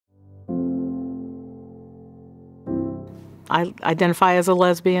I identify as a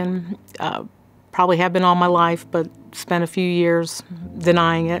lesbian, probably have been all my life, but spent a few years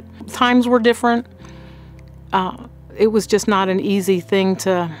denying it. Times were different. It was just not an easy thing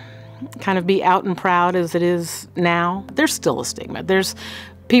to kind of be out and proud as it is now. There's still a stigma. There's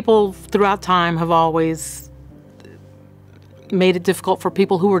people throughout time have always made it difficult for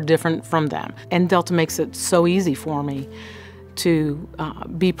people who were different from them. And Delta makes it so easy for me to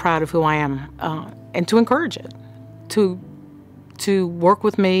be proud of who I am and to encourage it, to work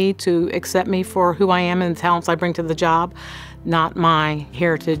with me, to accept me for who I am and the talents I bring to the job, not my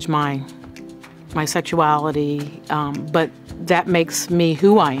heritage, my sexuality, but that makes me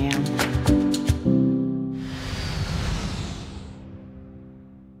who I am.